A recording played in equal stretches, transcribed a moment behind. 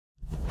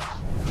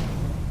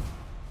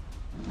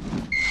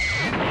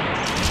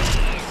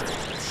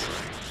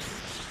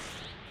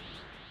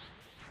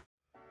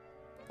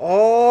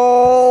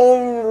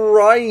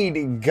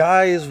Alright,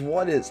 guys,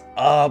 what is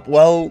up?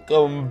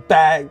 Welcome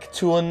back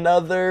to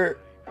another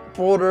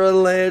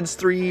Borderlands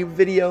 3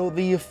 video,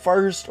 the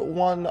first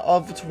one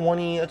of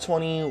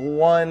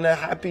 2021.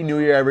 Happy New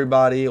Year,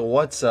 everybody.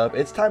 What's up?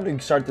 It's time to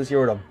start this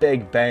year with a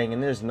big bang,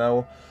 and there's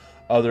no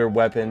other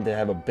weapon to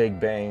have a big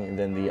bang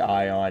than the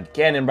Ion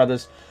Cannon,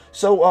 brothers.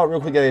 So, real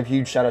quick, I have a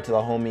huge shout out to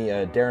the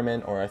homie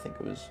Darriman, or I think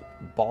it was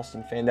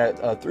Boston fan,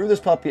 that threw this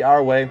puppy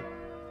our way.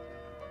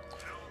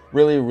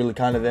 Really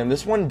kind of them.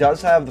 This one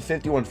does have the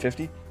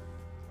 5150.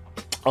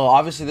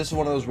 Obviously, this is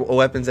one of those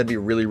weapons that'd be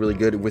really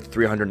good with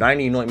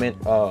 390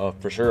 anointment,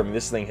 for sure. I mean,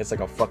 this thing hits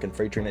like a fucking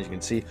freight train, as you can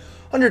see.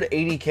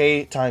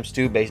 180k times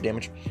 2 base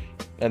damage,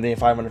 and then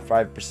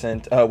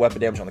 505%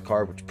 weapon damage on the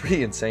card, which is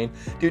pretty insane.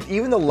 Dude,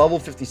 even the level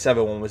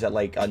 57 one was at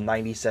like a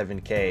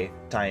 97k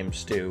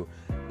times 2.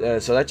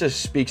 So that just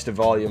speaks to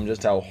volume,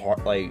 just how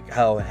hard, like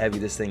how heavy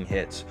this thing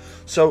hits.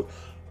 So,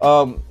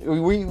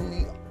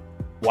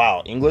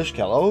 wow, English,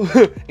 hello?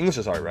 English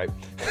is hard, right?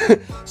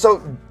 So,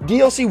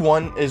 DLC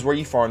 1 is where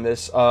you farm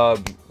this.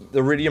 The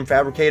Iridium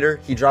Fabricator,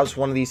 he drops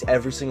one of these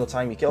every single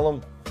time you kill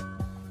him.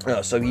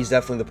 So he's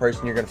definitely the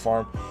person you're going to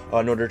farm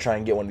in order to try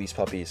and get one of these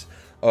puppies.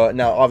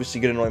 Now,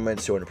 obviously, good anointment,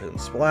 200%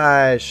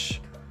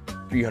 splash,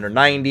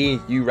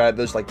 390. You grab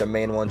those like the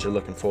main ones you're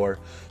looking for.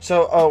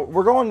 So,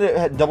 we're going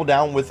to double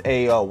down with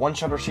a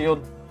one-shutter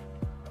shield.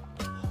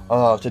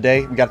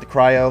 Today, we got the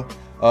cryo.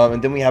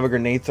 And then we have a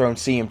grenade thrown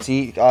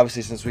CMT.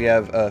 Obviously, since we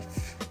have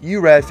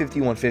URAD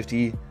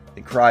 5150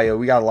 and cryo,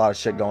 we got a lot of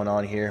shit going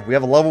on here. We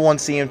have a level 1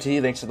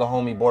 CMT thanks to the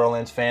homie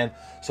Borderlands fan.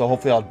 So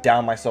hopefully I'll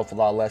down myself a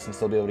lot less and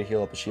still be able to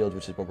heal up a shield,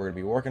 which is what we're going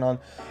to be working on.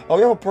 Oh,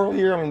 we have a pearl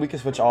here. I mean, we can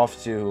switch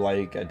off to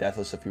like a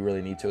deathless if we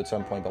really need to at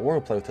some point, but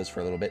we'll play with this for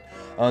a little bit.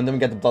 Then we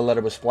got the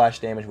bloodletter with splash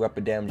damage,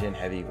 weapon damage, and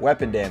heavy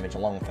weapon damage.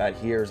 Along with that,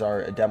 here's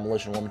our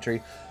demolition womantree.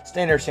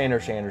 Standard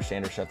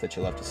stuff that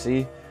you love to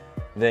see.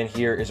 Then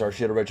here is our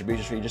Shield of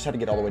Retribution, so you just have to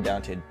get all the way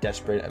down to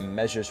desperate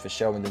measures for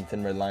show, and then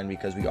thin red line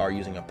because we are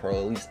using a pearl,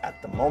 at least at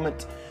the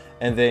moment.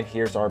 And then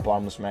here's our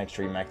bottomless max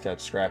tree, maxed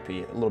out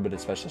scrappy, a little bit of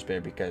special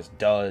spare because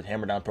duh,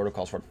 hammer down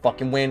protocols for a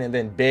fucking win, and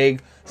then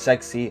big,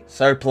 sexy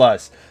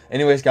surplus.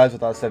 Anyways, guys,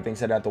 with all that being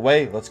said out the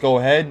way, let's go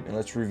ahead and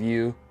let's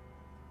review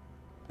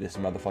this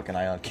motherfucking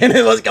Ion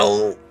Cannon. Let's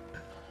go!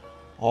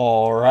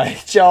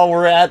 Alright, y'all,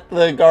 we're at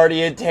the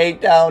Guardian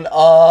takedown.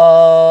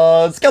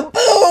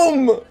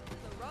 Skaboom!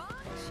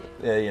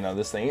 Yeah, you know,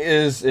 this thing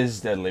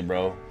is deadly,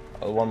 bro.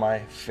 One of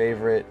my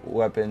favorite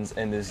weapons,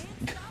 and this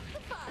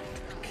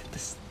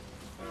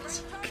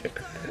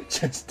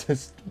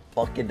just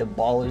fucking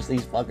demolish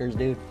these fuckers,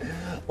 dude.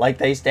 Like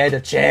they stand a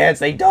chance,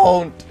 they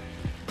don't.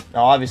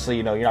 Now, obviously,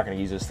 you know, you're not gonna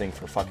use this thing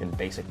for fucking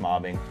basic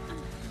mobbing.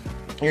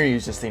 You're gonna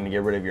use this thing to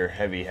get rid of your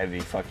heavy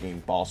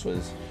fucking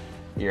bosses,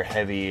 your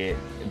heavy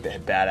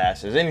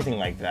badasses, anything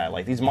like that.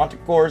 Like these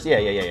Montecours,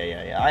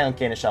 yeah. Ion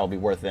Cannon shot will be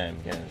worth them.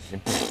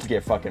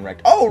 Get fucking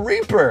wrecked. Oh,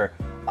 Reaper!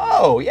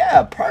 Oh,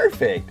 yeah,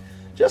 perfect.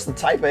 Just the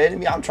type of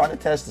enemy I'm trying to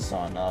test this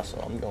on. So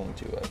I'm going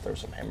to throw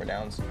some hammer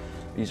downs.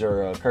 These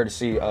are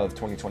courtesy of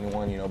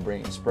 2021, you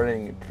know,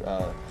 spreading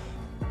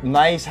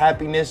nice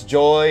happiness,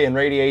 joy, and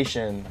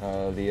radiation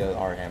via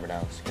our hammer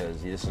downs,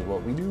 because this is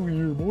what we do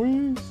here,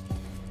 boys.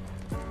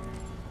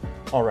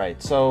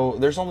 Alright, so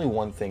there's only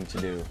one thing to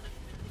do.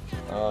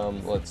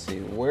 Let's see,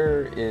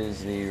 where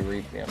is the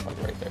Reaper? Yeah,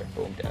 fuck, right there.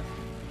 Boom, death.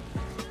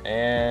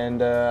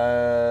 And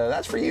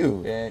that's for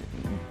you. And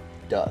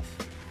death.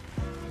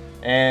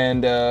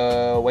 And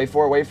wait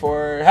for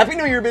it. Happy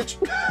New Year, bitch.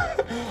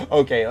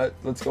 Okay,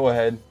 let's go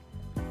ahead.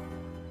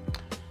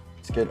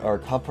 Let's get our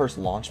Cupper's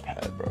launch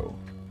pad, bro.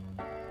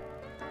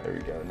 There we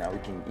go. Now we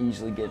can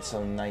easily get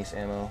some nice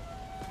ammo.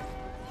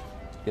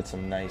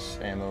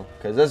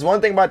 Because there's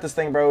one thing about this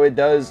thing, bro.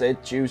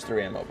 It chews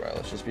through ammo, bro.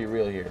 Let's just be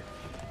real here.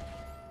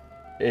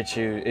 It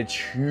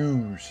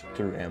chews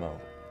through ammo.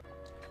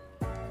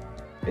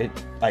 It,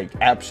 like,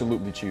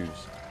 absolutely chews,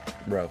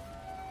 bro.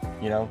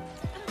 You know?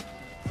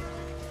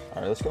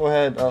 Alright, let's go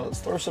ahead.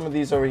 Let's throw some of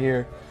these over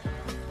here.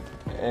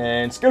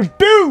 And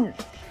skadoosh!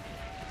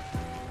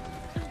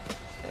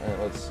 Alright,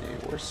 let's see.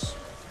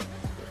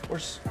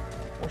 Where's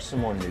some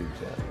more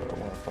noobs at? But I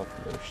want to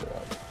fuck their shit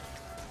up.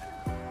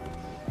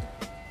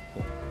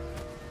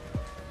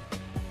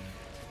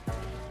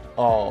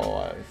 Oh,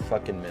 I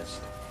fucking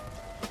missed.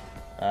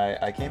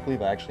 I can't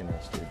believe I actually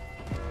missed, dude.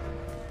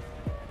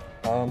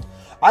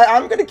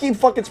 I'm gonna keep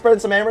fucking spreading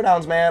some hammer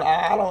downs, man.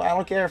 I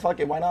don't care. Fuck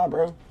it, why not,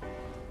 bro?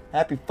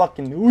 Happy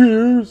fucking New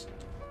Year's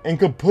and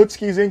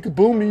kaputskis and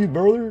kaboomies,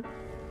 brother.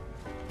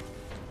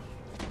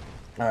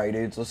 All right,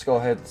 dudes. Let's go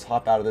ahead. Let's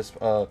hop out of this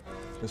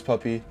this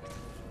puppy.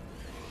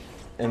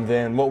 And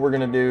then what we're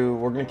gonna do?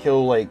 We're gonna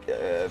kill like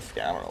I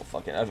don't know,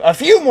 fucking a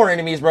few more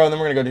enemies, bro. And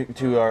then we're gonna go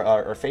to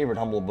our favorite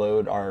humble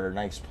abode, our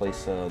nice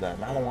place, that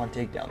Maliwan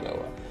takedown,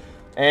 though.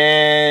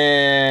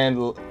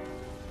 And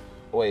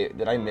wait,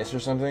 did I miss or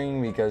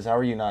something? Because how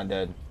are you not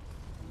dead?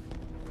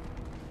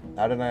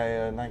 How did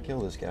I not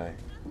kill this guy?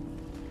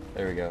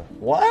 There we go.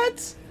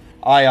 What?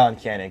 Ion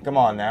Cannon. Come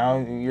on now.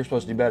 You're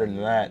supposed to do better than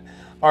that.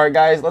 Alright,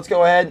 guys. Let's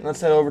go ahead. Let's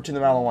head over to the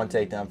Maliwan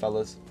takedown,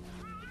 fellas.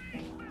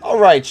 All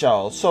right,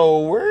 y'all.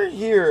 So we're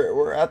here.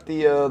 We're at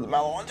the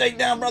Malawan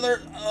takedown,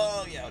 brother.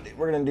 Oh yeah, dude.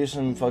 We're gonna do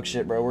some fuck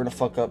shit, bro. We're gonna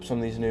fuck up some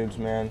of these noobs,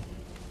 man.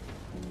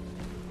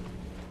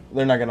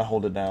 They're not gonna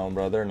hold it down,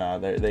 bro. They're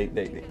not. They.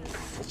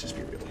 Let's just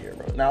be real here,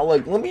 bro. Now,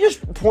 look. Let me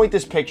just point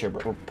this picture,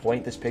 bro.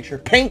 Point this picture.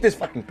 Paint this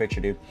fucking picture,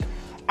 dude.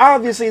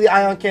 Obviously, the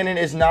ion cannon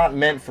is not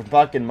meant for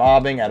fucking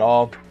mobbing at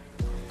all.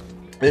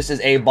 This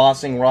is a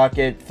bossing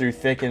rocket through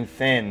thick and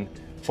thin,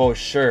 for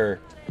sure.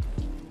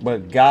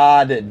 But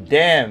god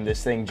damn,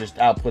 this thing just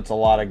outputs a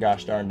lot of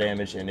gosh darn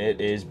damage, and it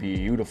is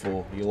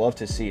beautiful. You love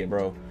to see it,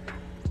 bro.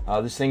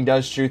 This thing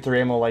does shoot through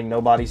ammo like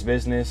nobody's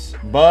business,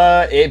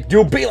 but it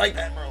do be like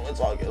that, bro. It's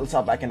all good. Let's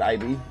hop back into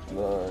IB. You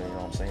know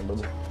what I'm saying,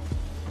 brother?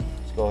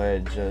 Let's go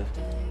ahead, just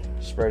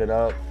spread it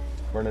up,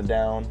 burn it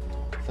down,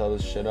 fill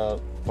this shit up,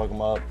 fuck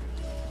them up.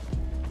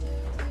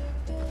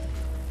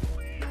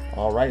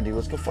 All right, dude.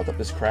 Let's go fuck up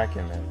this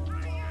Kraken, man.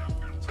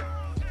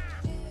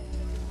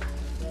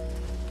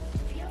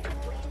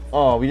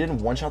 Oh, we didn't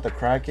one-shot the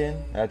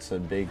Kraken? That's a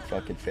big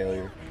fucking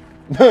failure.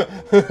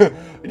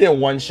 We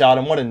didn't one-shot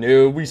him. What a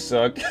noob. We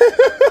suck.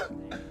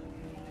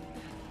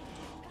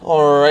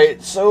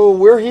 Alright, so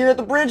we're here at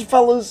the bridge,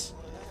 fellas.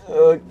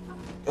 Oh,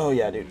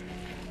 yeah, dude.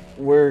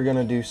 We're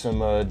gonna do some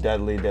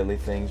deadly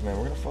things, man.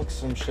 We're gonna fuck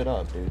some shit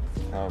up, dude.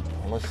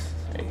 Unless...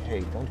 Hey,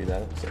 don't do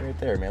that. Stay right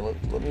there, man.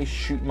 Let me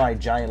shoot my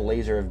giant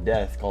laser of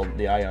death called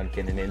the ion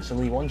cannon and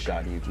instantly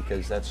one-shot you,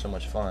 because that's so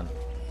much fun.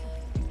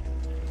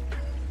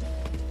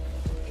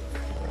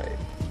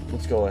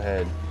 Let's go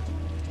ahead.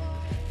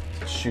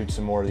 Let's shoot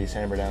some more of these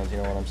hammer downs, you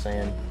know what I'm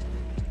saying?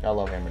 I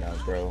love hammer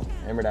downs, bro.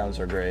 Hammer downs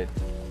are great.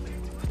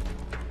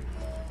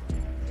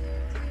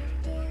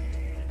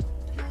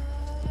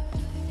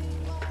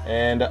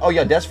 And, oh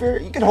yeah, Death Sphere,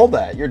 you can hold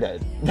that. You're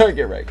dead.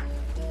 Get right.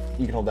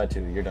 You can hold that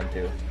too. You're done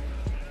too.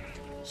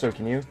 So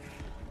can you?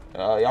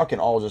 Y'all can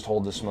all just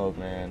hold the smoke,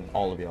 man.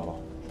 All of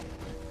y'all.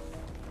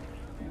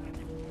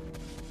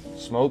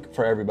 Smoke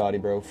for everybody,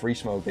 bro. Free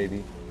smoke,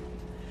 baby.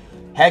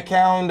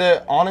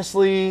 Heckhound,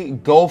 honestly,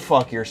 go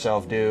fuck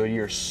yourself, dude.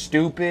 You're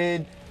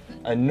stupid,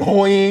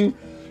 annoying,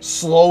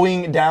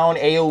 slowing down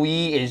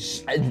AoE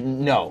is...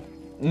 no.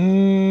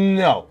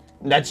 No.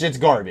 That shit's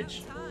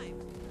garbage.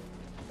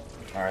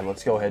 Alright,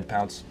 let's go ahead,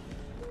 Pounce.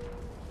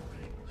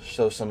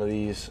 Show some of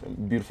these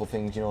beautiful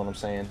things, you know what I'm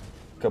saying?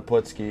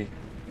 Kaputski.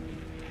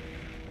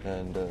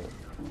 And,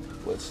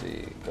 let's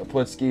see.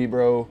 Kaputski,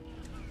 bro.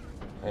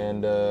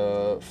 And,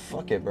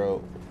 fuck it,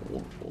 bro.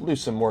 We'll do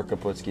some more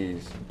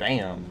Kaputskis.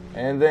 Bam.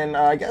 And then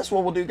I guess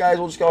what we'll do, guys,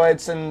 we'll just go ahead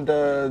and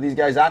send these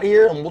guys out of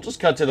here, and we'll just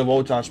cut to the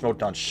Wotan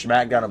Schmotan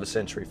smackdown of the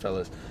century,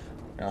 fellas.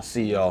 And I'll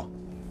see y'all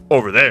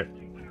over there.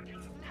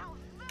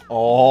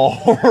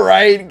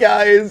 Alright,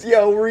 guys.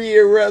 Yo, we're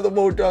here. We're at the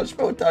Wotan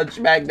Schmotan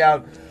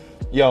smackdown.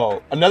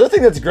 Yo, another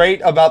thing that's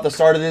great about the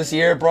start of this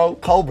year, bro,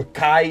 Cobra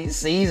Kai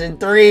Season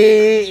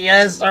 3.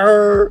 Yes,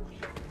 sir.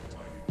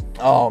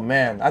 Oh,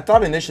 man. I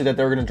thought initially that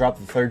they were going to drop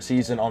the 3rd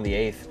season on the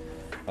 8th.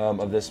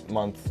 Of this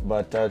month,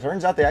 but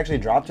turns out they actually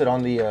dropped it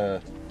on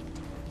the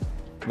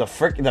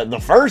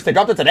first. They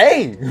dropped it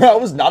today. I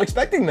was not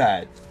expecting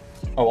that.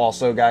 Oh,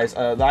 also, guys,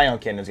 the ion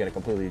cannon is gonna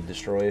completely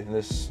destroy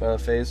this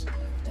phase.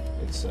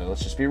 It's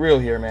let's just be real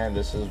here, man.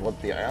 This is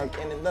what the ion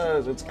cannon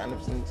does. It's kind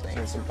of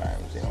insane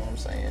sometimes. You know what I'm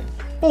saying?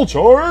 Full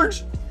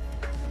charge.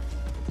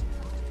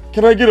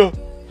 Can I get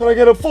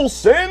a full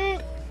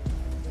send?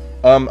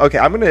 Okay,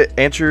 I'm gonna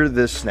answer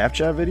this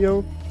Snapchat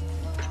video.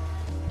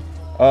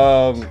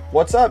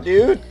 What's up,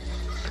 dude?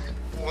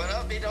 What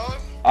up, B-Dog?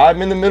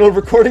 I'm in the middle of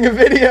recording a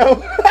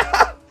video.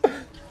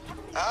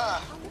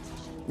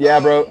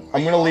 Yeah, bro.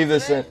 I'm gonna leave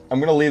this in. I'm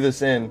gonna leave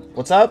this in.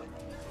 What's up?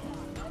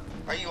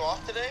 Are you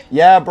off today?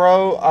 Yeah,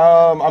 bro.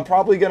 I'm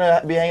probably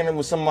gonna be hanging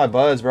with some of my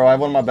buds, bro. I have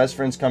one of my best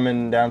friends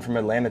coming down from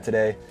Atlanta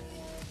today.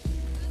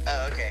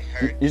 Oh, okay.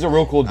 Heard. He's a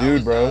real cool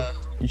dude, bro.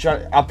 You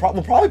try?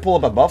 We'll probably pull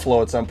up at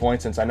Buffalo at some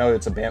point, since I know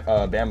it's a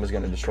Bama's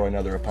gonna destroy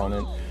another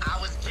opponent. I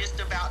was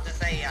just about to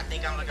say, I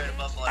think I'm gonna go to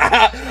Buffalo.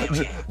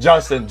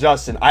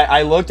 Justin,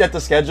 I looked at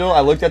the schedule. I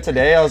looked at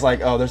today. I was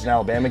like, oh, there's an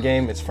Alabama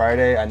game. It's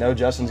Friday. I know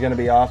Justin's gonna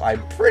be off.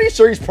 I'm pretty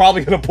sure he's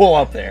probably gonna pull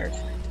up there.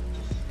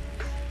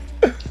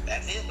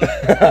 That's it.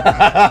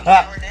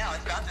 Shower now.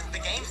 The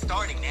game's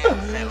starting now. So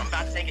I'm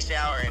about to take a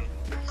shower and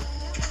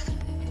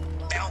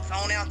bounce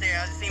on out there.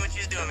 I was just seeing what you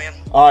was doing, man.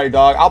 All right,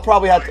 dog. I'll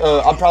probably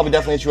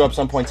definitely hit you up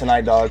some point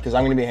tonight, dog, because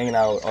I'm gonna be hanging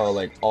out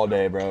like all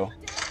day, bro. All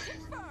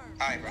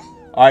right, bro.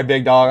 All right,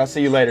 big dog. I'll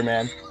see you later,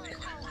 man.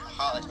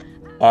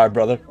 All right,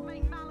 brother.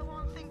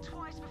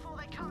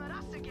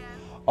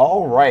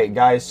 All right,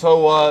 guys.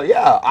 So,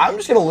 yeah, I'm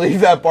just gonna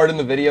leave that part in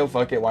the video.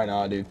 Fuck it. Why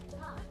not, dude?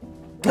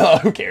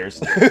 Who cares?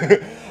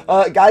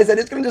 Guys, that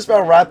is gonna just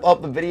about wrap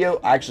up the video.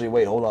 Actually,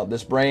 wait, hold up.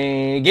 This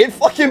brain, get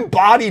fucking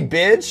body,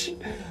 bitch.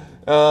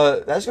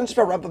 That's gonna just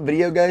about wrap up the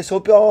video, guys.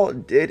 Hope y'all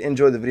did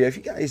enjoy the video. If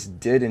you guys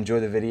did enjoy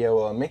the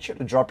video, make sure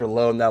to drop your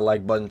low on that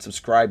like button,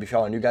 subscribe if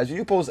y'all are new, guys. We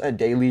do post a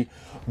daily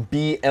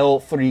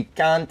BL3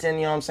 content,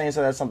 you know what I'm saying?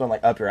 So that's something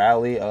like up your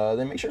alley.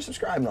 Then make sure to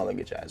subscribe and all that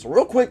good jazz.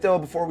 Real quick though,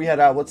 before we head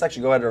out, let's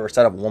actually go ahead and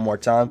set up one more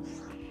time.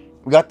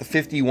 We got the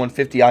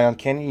 5150 Ion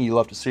Cannon. You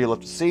love to see it,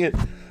 love to see it.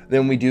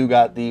 Then we do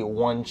got the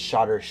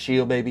one-shotter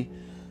shield, baby.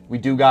 We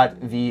do got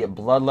the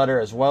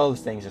Bloodletter as well.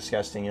 This thing's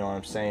disgusting, you know what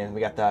I'm saying?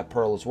 We got that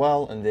Pearl as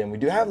well. And then we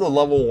do have the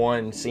level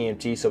 1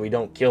 CMT, so we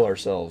don't kill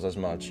ourselves as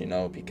much, you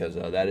know, because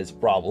that is a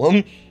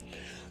problem.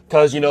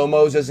 Because, you know,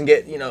 Moze doesn't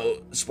get, you know,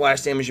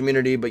 splash damage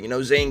immunity, but, you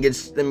know, Zane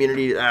gets the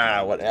immunity.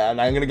 What? I'm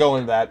not going to go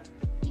into that.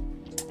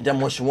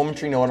 Demolition Woman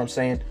Tree, you know what I'm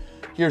saying?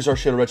 Here's our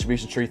Shield of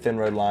Retribution tree, Thin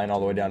Red Line, all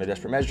the way down to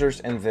Desperate Measures.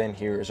 And then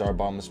here is our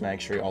Bombless Mag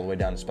tree, all the way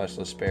down to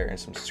Specialist Spare and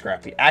some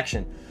scrappy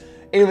action.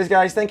 Anyways,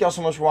 guys, thank y'all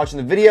so much for watching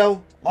the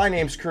video. My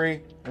name's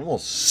Kree, and we'll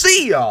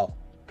see y'all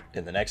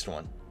in the next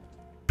one.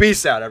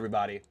 Peace out,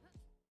 everybody.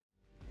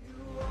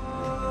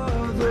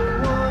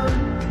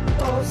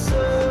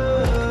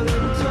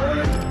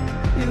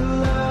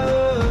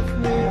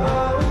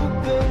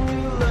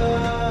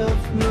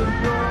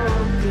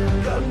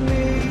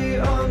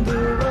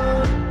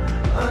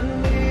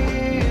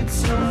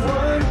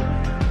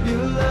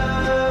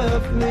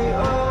 Me